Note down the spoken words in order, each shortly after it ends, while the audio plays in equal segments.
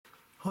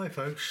Hi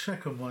folks,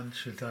 second one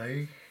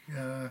today.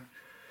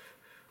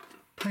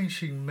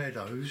 Painting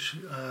meadows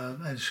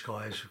and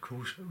skies, of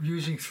course,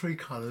 using three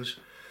colours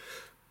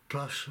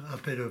plus a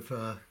bit of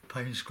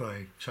Payne's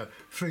grey. So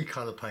three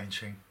colour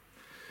painting.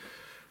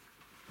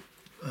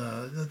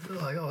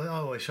 I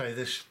always say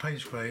this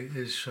Payne's grey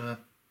is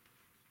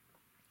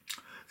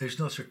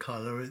not a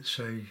colour; it's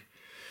a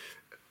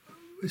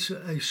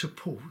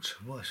support.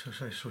 What should I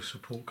say? Sort of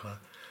support colour.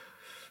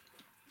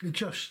 It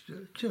just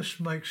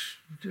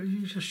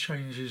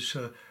changes.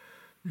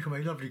 You can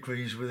make lovely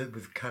greens with it,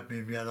 with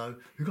cadmium yellow.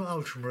 You've got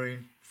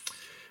ultramarine,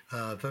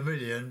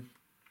 vermilion,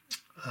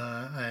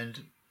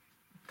 and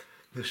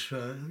this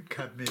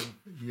cadmium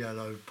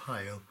yellow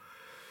pale,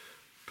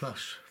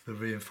 plus the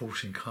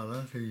reinforcing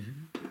colour.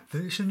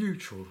 It's a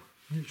neutral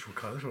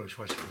colour. That's what I was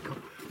supposed to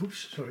become.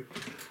 Oops, sorry.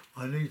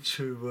 I need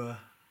to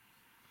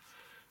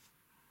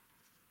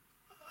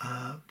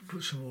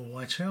put some more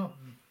white out.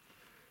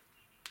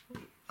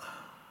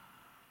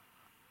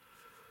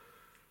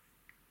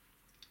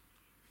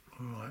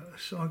 Alright,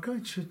 so I'm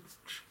going to,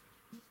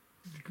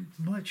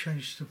 might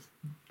change the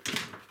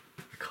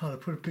colour,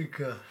 put a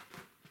big, I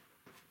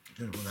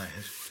don't know what that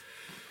is,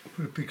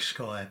 put a big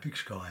sky, big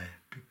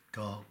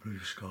dark blue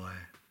sky,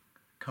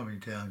 coming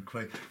down,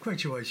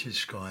 graduated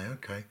sky,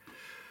 okay.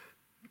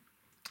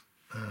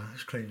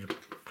 Let's clean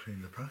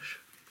the brush,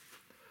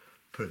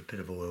 put a bit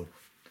of oil.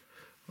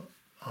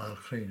 I'll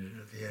clean it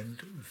at the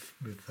end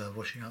with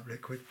washing up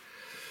liquid.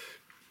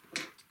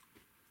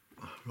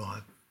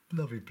 Right,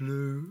 lovely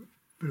blue.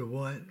 Bit of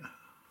white.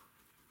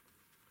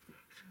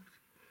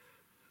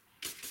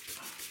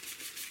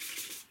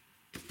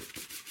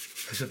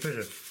 There's a bit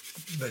of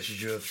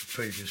residue of the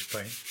previous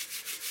paint.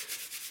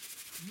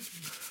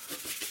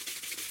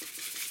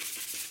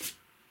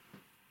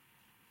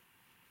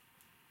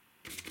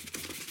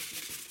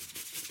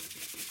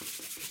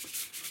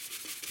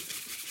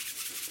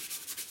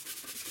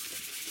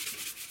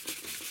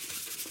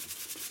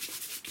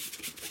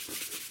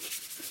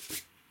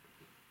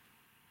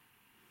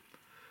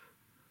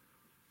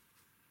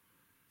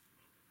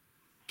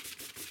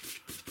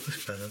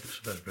 That's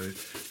better blue.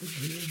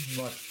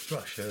 My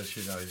brush, as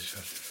you know, is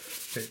a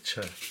bit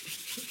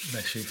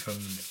messy from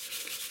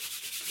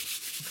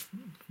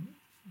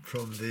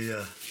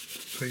the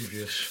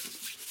previous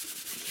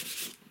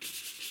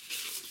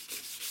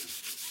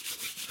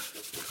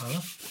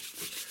colour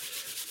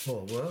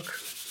or work.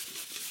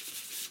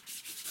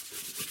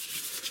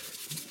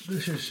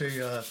 This is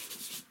the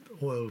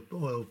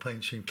oil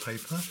painting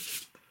paper,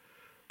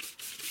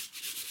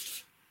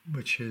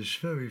 which is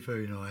very,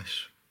 very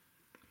nice.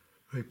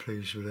 Very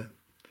pleased with it.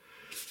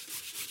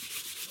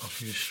 I've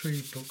used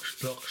three blocks,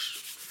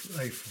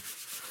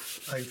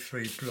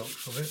 A3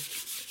 blocks of it.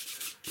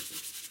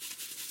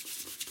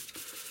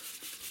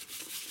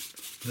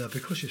 Now,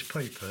 because it's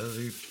paper,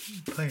 the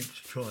paint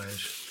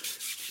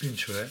dries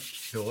into it,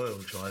 the oil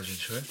dries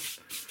into it,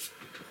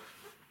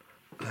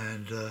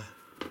 and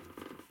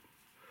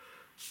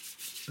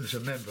there's a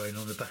membrane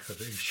on the back of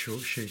each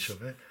short sheet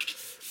of it,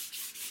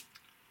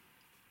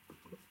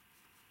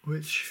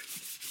 which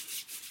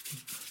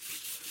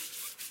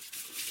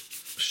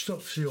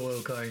stops the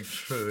oil going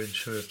through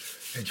into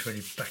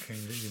any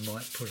backing that you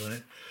might put on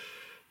it.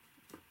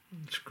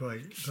 It's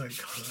great colour.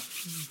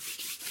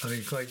 I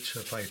mean, great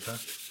paper.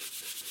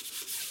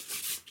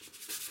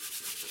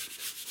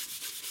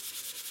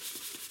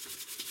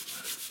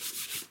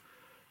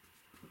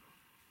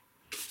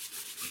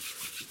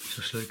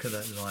 Just look at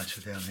that lighter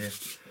down here.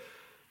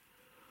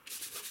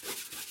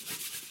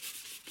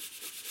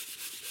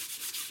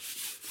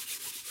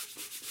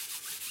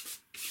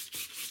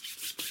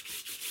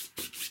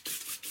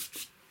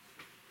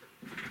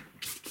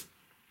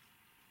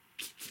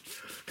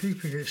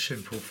 Keeping it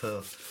simple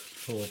for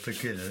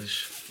beginners.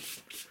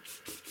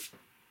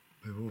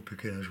 We were all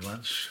beginners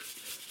once.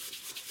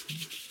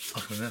 I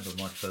can remember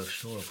my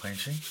first oil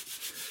painting.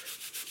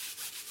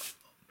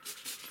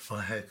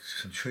 I had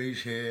some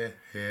trees here,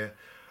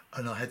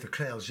 and I had the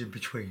clouds in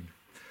between,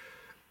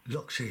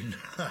 locked in.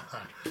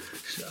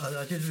 So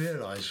I didn't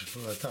realise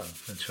what I'd done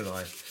until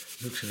I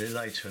looked at it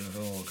later and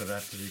thought, oh, I'm going to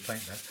have to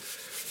repaint that.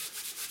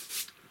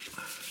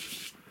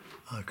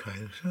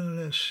 Okay, so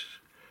let's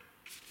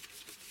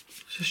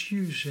just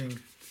using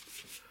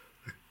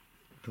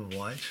the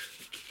white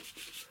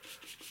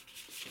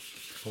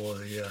for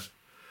the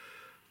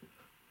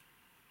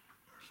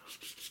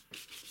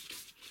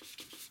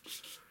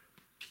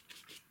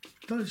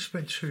don't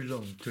spend too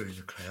long doing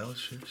the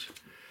clouds.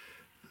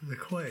 They're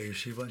quite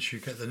easy once you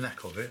get the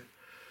knack of it.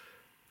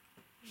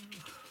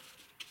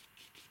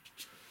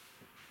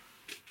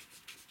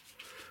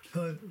 I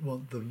don't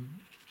want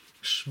them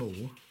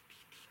small,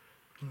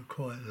 but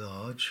quite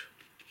large.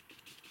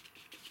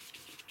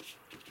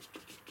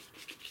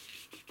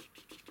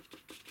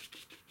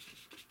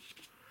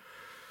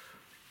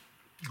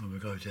 And we'll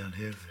go down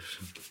here with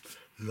some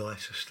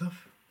lighter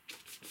stuff.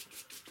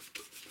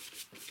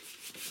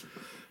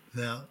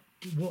 Now,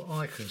 what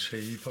I can see,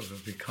 you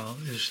probably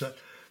can't, is that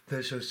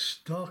there's a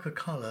darker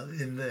colour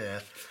in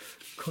there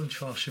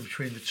contrasting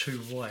between the two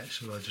whites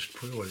that I just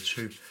put, or the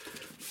two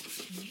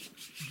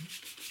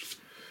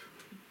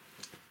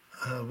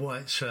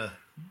whites.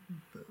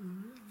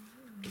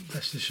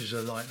 This is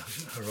a light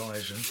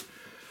horizon,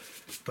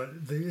 but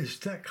it's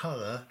that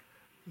colour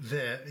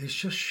there is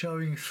just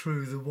showing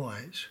through the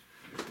white,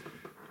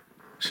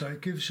 so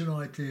it gives an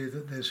idea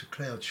that there's a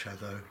cloud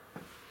shadow.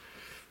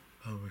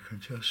 Oh, we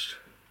can let's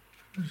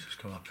just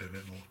come up here a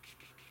bit more.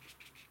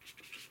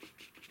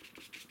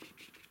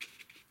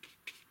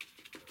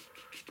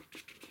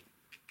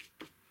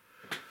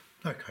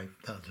 Okay,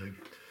 that'll do.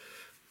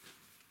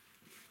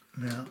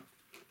 Now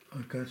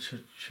I'm going to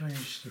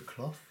change the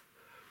cloth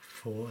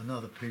for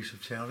another piece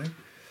of toweling.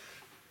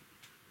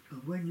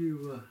 When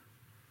you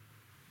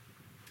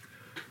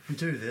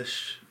do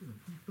this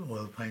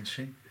oil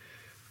painting,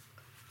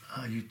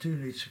 you do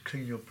need to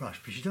clean your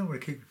brush, but you don't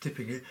want to keep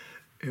dipping it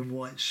in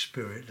white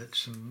spirit.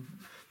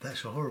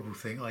 That's a horrible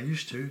thing. I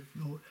used to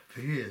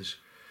for years,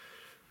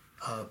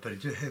 but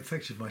it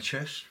affected my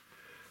chest,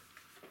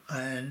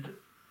 and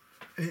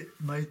it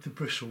made the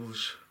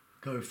bristles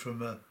go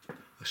from a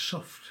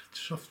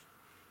softish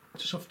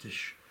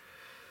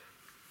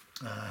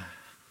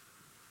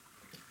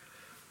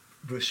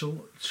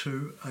bristle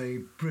to a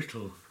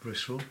brittle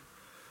bristle,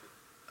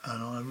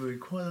 and I'm doing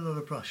quite a lot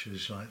of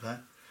brushes like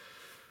that.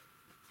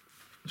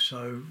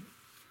 So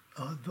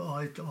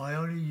I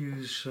only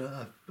use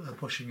a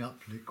washing up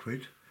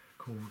liquid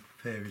called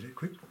Fairy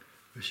Liquid,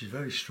 which is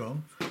very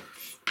strong, and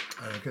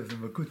I give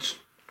them a good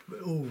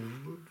all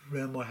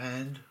around my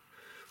hand,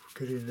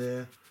 get in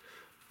there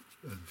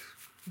and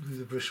do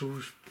the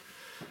bristles,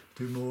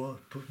 put more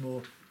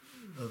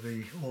of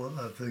the oil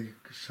of the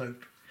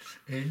soap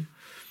in,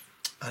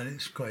 and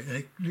it's great, and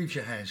it leaves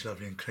your hands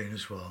lovely and clean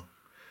as well.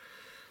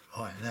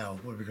 Right, now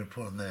what are we going to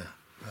put on there?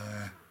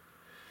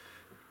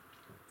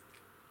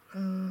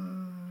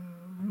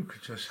 We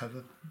could just have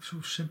a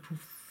sort of simple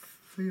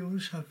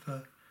feels.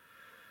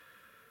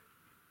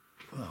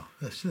 Well,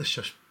 let's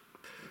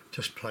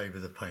just play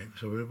with the paint.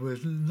 So we'll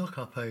knock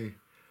up a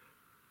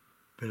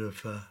bit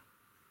of.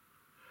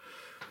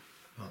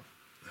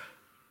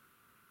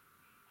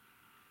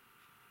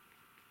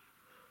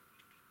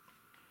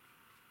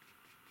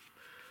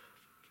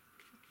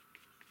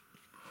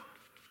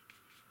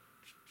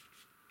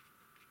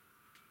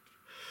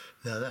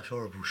 Now that's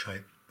horrible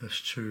shape.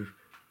 That's too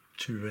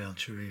round,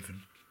 too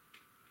even.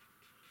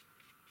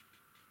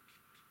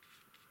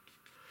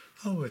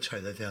 Oh, we'll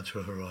take that down to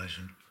a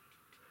horizon.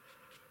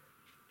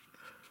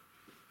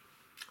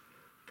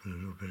 Put a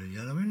little bit of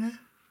yellow in there.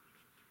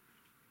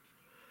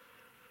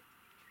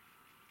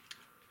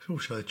 It's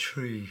also a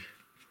tree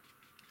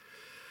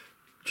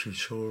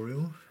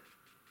tutorial.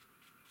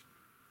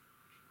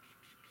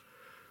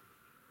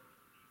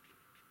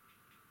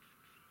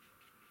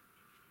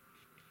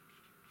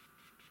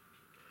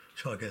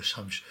 Try to get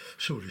some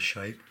sort of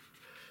shape,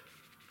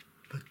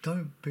 but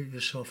don't beat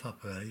yourself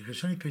up about it, because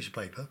it's only a piece of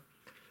paper.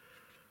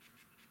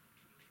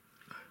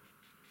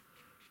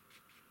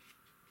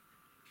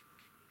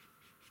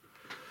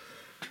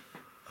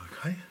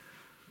 Okay,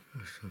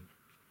 there's a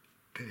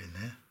bit in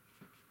there.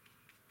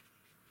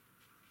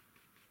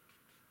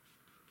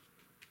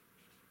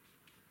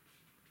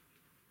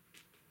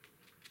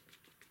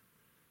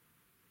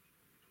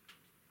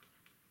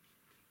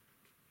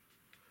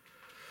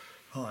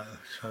 Right,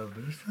 so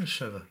let's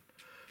have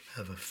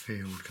a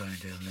field going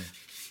down there.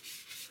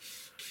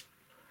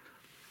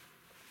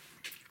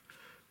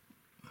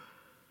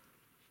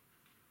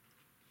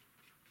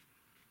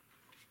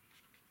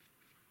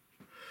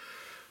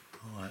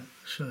 Right,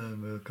 so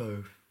we'll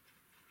go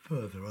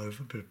further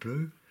over, a bit of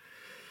blue,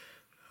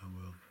 and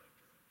we'll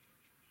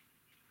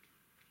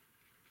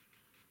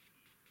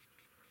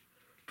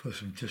put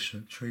some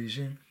distant trees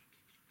in.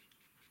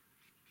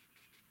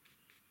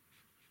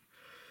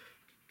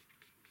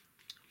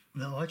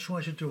 Now I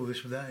try to do all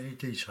this without any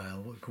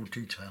detail, what we call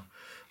detail.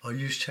 I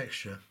use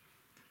texture,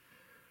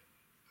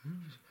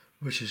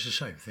 which is the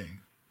same thing,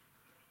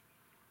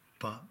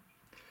 but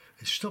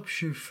it stops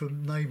you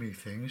from naming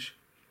things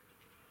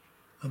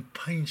and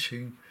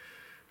painting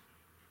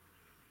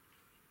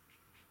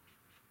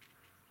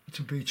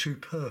to be too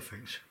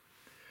perfect.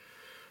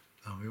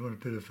 Oh, we want a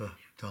bit of a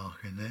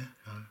dark in there.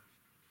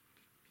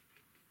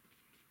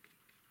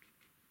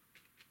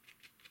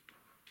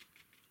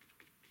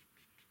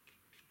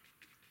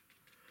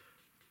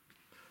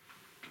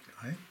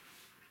 Okay.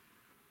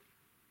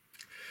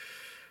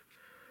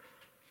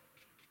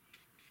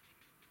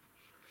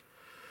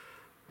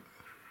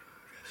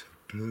 There's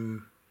a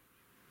blue.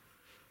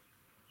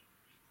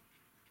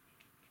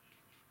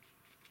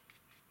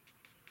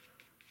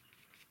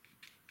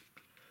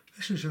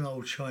 This is an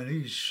old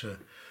Chinese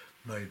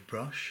made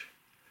brush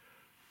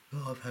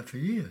that I've had for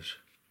years.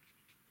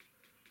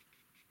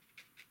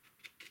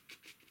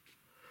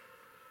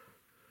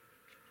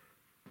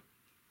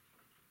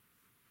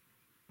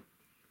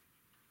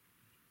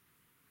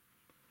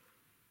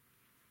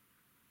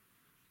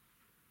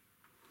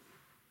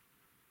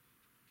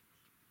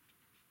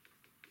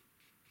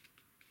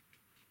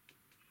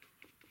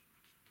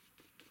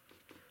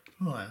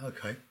 Right,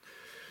 okay.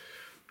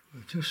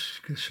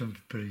 Just get some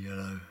bit of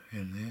yellow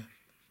in there.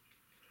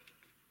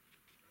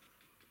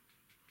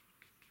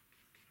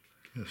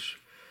 Just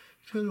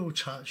a little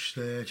touch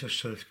there, just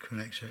so it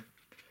connects it.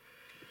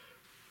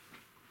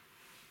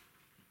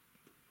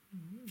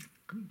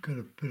 Got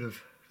a bit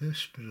of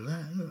this, bit of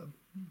that. Look.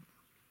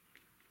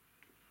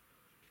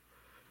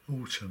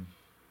 Autumn.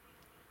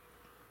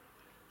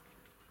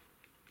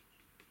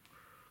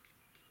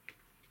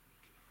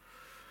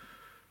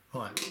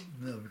 Right,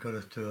 now we've got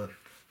to do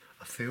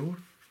a field.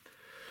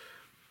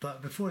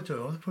 But before I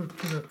do, I'll put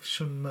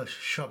some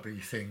shrubby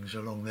things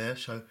along there.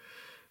 So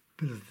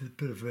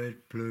bit of red,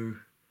 blue,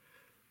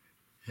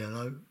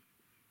 yellow.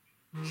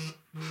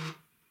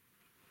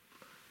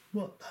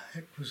 What the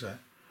heck was that?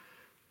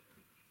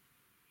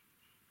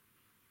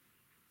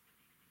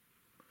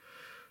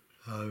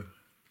 Oh.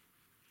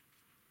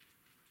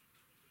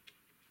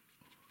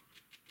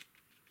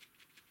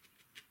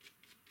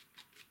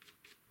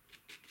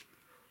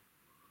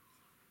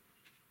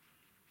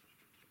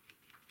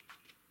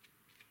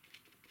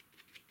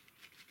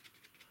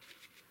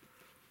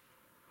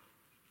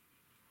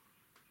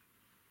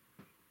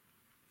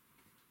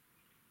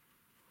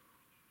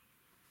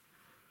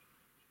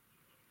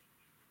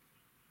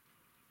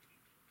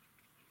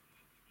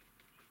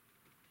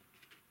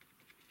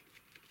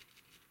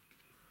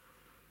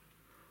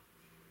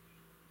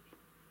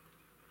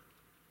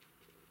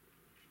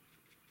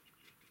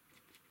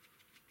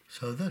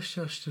 So that's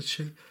just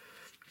a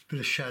bit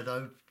of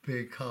shadow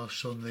being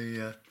cast on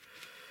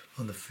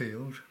the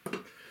field.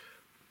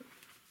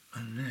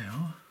 And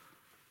now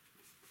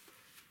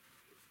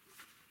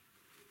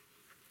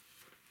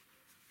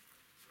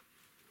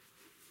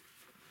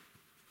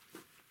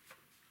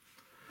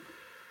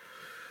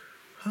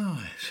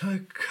right,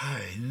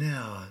 okay,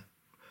 now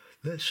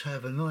let's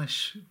have a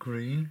nice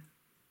green.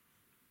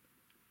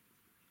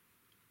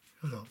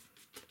 Hold on.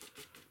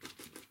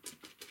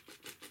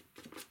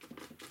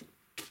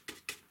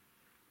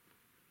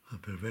 A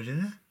bit of red in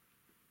there,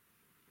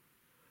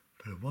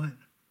 a bit of white.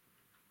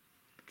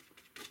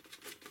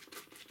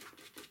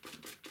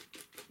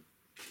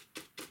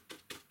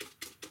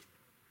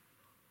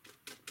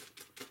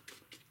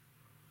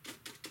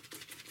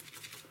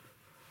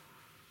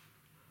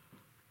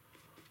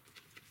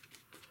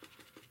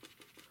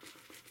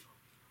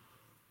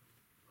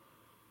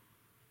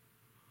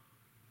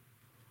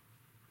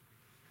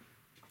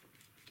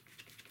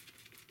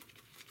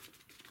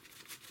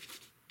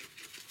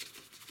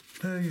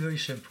 Very, very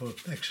simple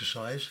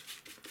exercise.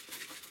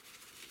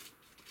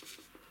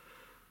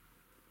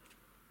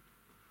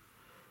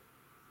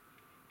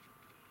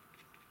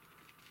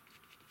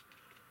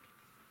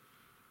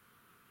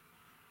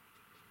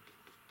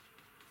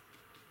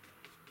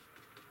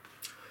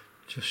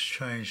 Just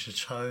change the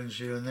tones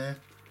here and there.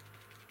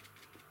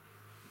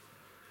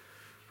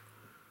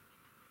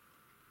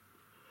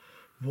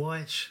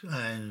 White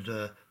and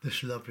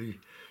this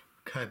lovely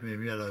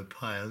cadmium yellow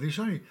pale. These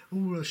are only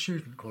all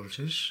student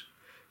qualities.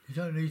 You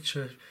don't need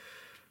to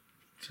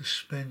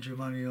spend your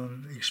money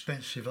on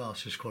expensive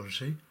artist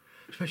quality,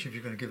 especially if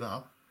you're going to give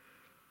up,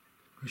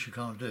 because you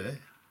can't do it.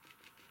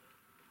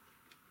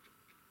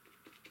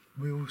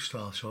 We all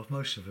start off,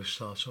 most of us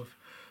start off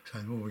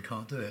saying, well, we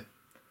can't do it.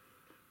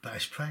 But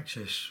it's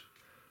practice.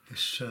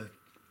 It's so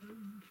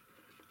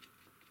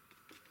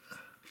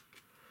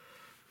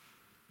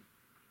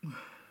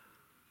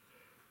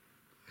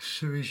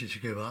easy to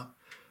give up.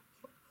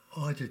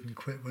 I didn't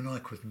quit when I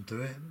couldn't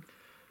do it.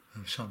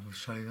 And some would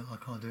say that I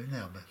can't do it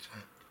now, but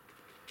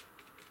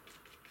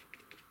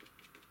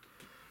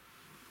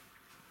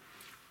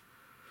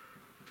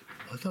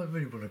I don't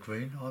really want a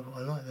green. I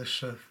like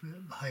this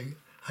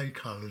hay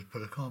coloured,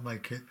 but I can't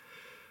make it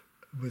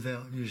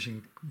without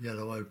using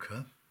yellow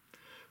ochre.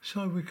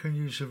 So we can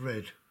use a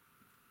red.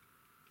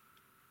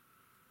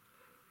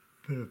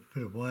 Bit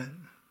of white.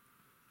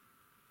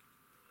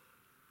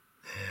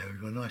 There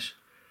we've got a nice,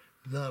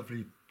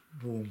 lovely,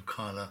 warm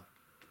colour.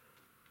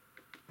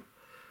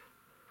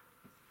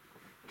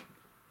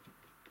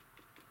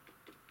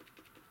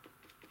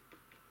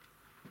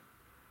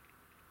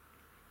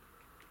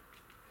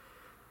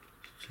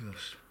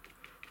 Just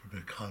a bit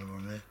of colour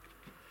on there.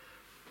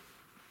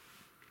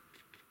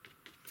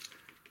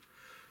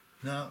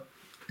 Now,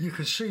 you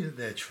can see that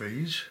they're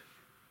trees,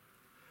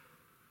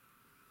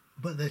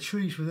 but they're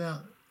trees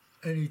without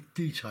any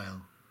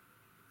detail.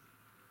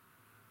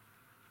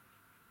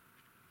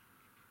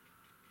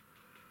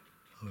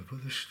 So we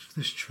put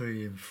this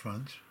tree in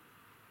front.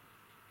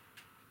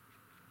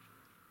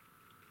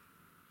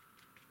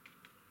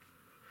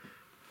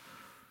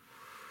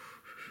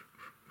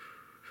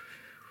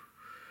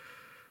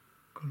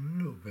 Got a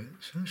little bit,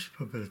 so let's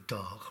put a bit of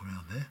dark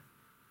around there.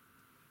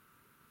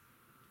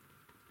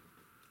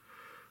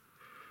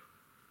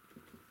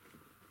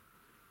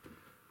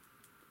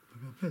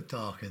 We've got a bit of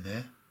dark in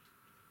there,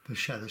 the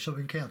shadow, so we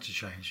can counter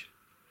change,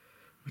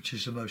 which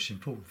is the most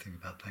important thing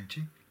about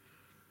painting.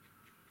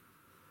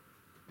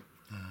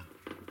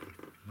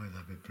 Make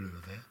that bit bluer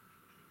there.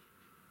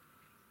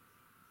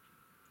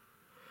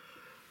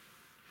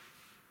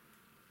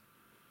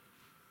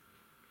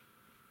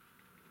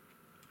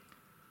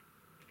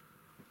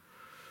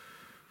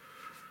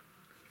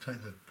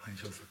 take the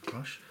paint off the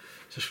brush.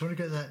 Just want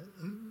to get that.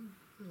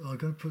 I'm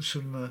going to put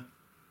some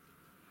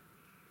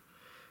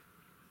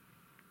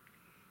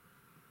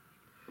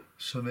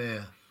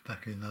air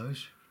back in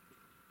those,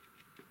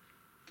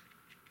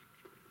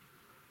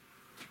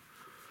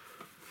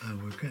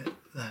 and we'll get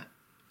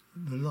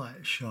the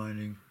light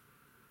shining.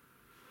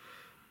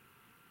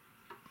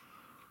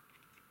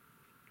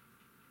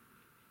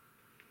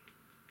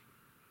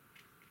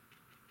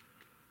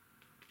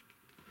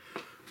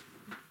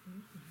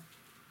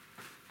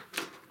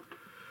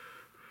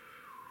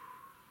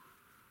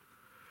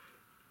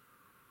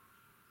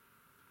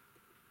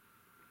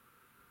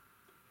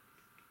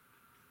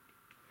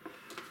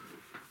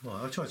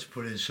 Well, I tried to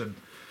put in some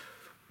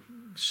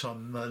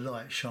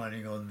light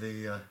shining on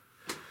the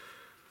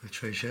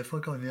trees here. If I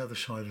go on the other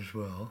side as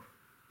well.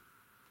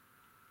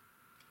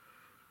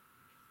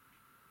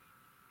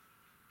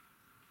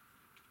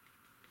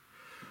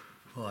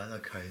 Right,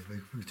 okay,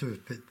 we do a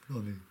bit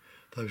on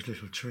those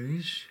little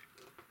trees.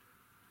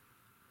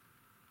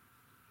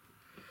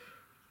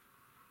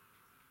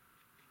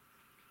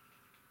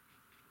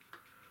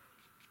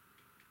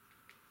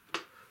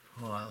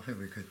 Right, I think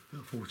we could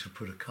afford to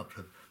put a couple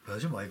of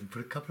birds. I might even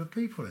put a couple of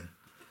people in.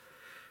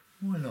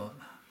 Why not?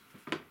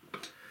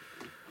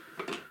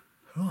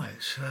 Right,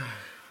 so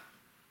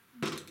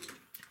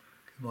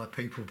my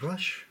people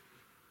brush.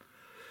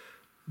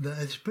 Now,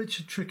 it's a bit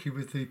tricky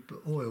with the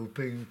oil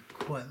being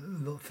quite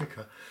a lot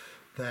thicker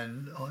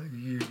than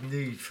you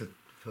need for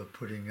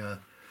putting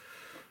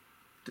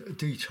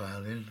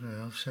detail in.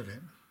 I've said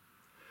it.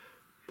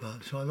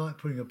 But so I like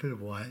putting a bit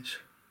of white.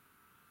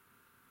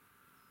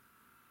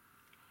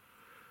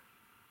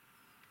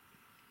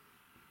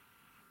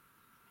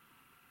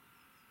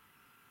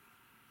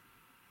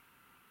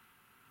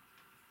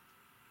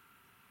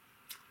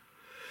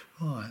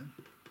 Right.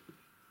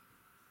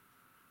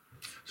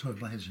 Sorry,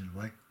 my head's in the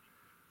way.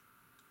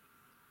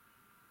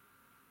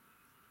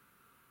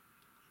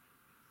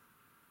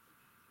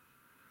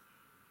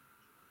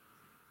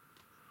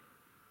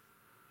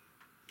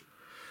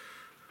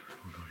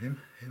 We've got him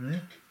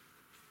there.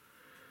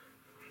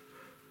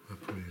 We'll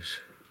put his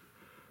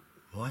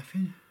wife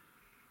in.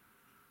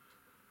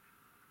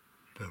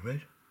 Bit of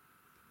red.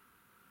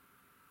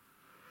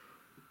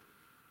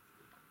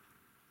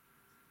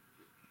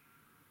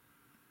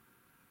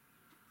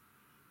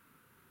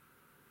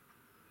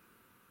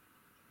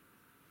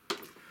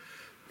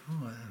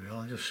 Right, there we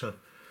are. I'll just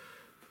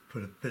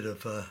put a bit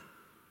of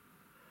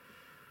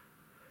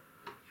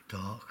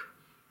dark.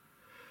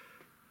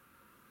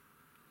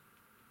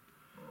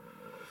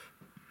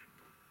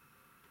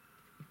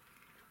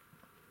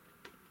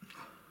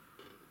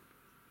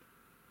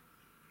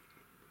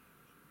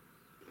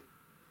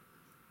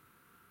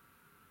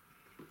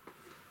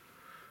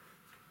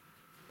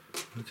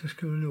 I'll just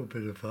give a little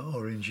bit of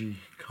orangey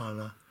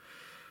colour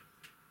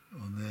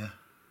on there.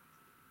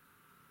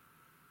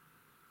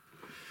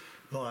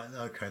 Right,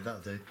 okay, that'll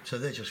do. So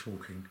they're just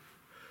walking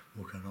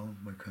along.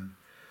 We can,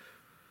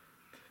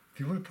 if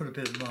you want to put a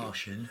bit of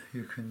marsh in,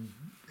 you can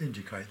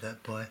indicate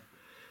that by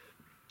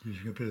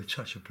using a bit of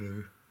touch of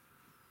blue.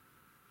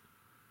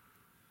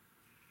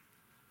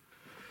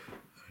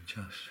 And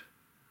just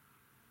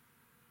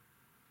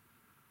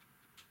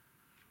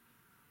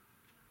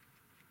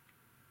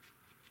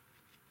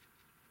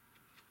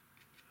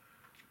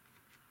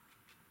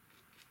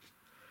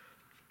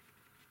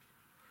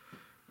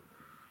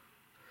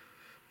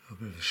a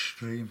bit of a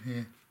stream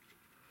here.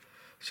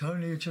 It's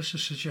only just a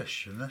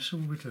suggestion, that's all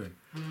we're doing.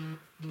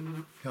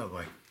 Go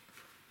away.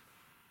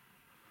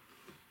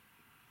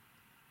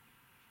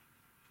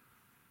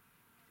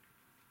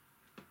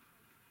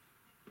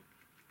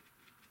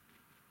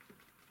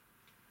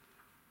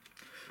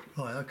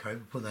 Right, okay,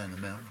 we'll put that in the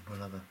mountain. We'll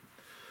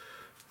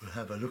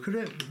have a look at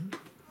it,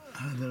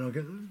 and then I'll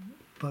get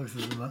both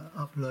of them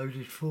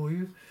uploaded for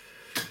you.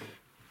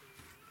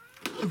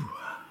 Ooh.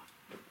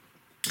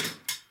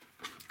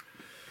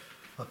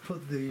 I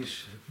put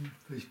these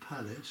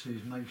pallets,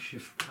 these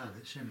makeshift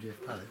pallets,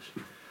 MDF pallets,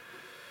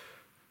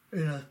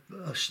 in a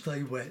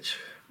stay wet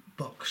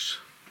box,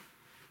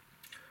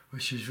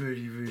 which is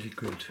really, really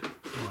good.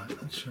 Right,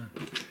 that's so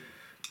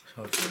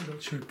I've got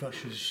two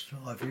brushes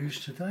that I've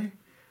used today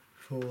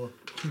for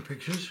two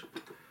pictures.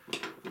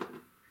 Have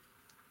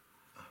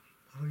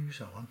I used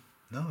that one?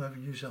 No, I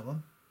haven't used that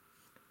one.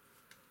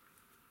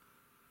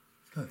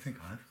 Don't think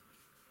I have.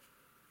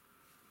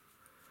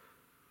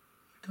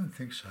 I don't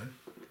think so.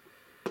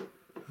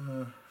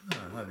 No,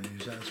 I haven't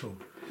used that at all.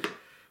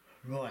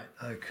 Right,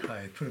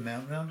 okay, put them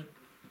out round.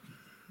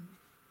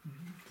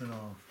 Then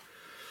I'll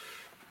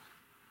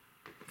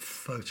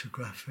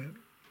photograph it.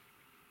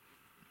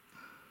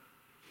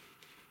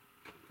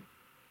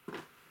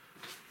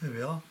 There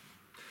we are.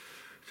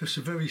 Just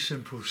a very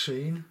simple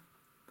scene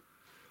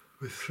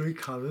with three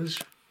colours.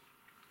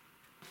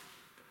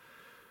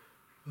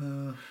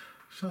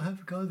 So have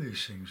a go at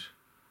these things.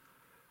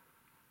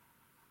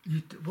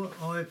 What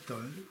I've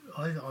done,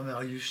 I mean,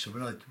 I used to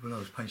when I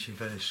was painting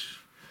Venice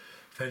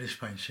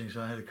paintings.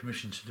 I had a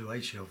commission to do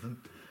 80 of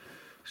them.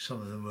 Some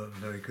of them weren't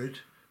very good.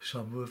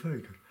 Some were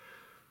very good.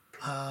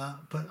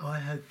 but I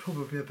had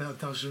probably about a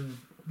dozen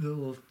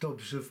little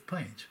daubs of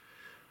paint,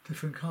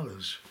 different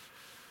colours.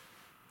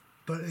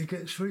 But it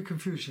gets very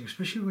confusing,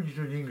 especially when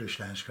you're doing English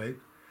landscape.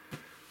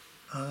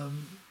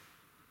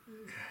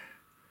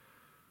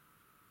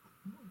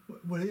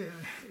 Well,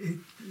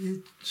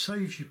 it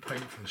saves you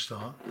paint for a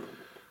start,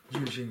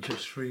 using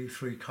just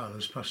three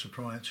colours plus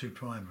the two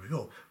primary,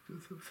 or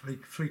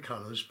three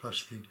colours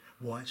plus the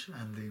white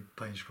and the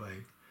Payne's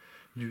grey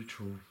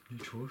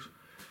neutrals.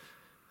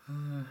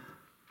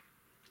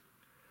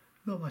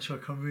 Not much I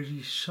can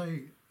really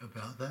say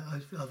about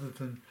that other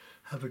than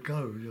have a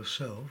go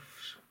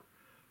yourselves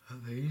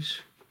at these.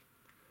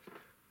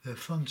 They're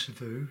fun to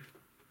do.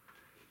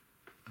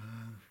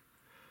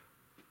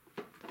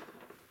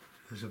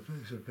 There's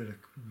a bit of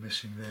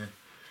missing there.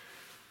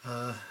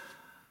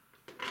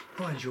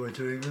 I enjoy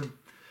doing them,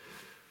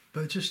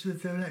 but just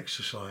that they're an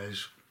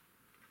exercise,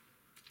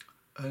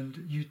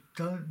 and you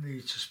don't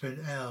need to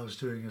spend hours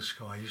doing a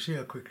sky. You see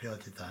how quickly I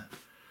did that.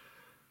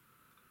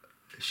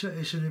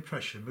 It's an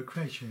impression, we're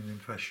creating an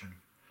impression.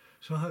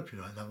 So I hope you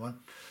like that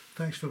one.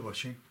 Thanks for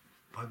watching.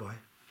 Bye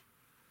bye.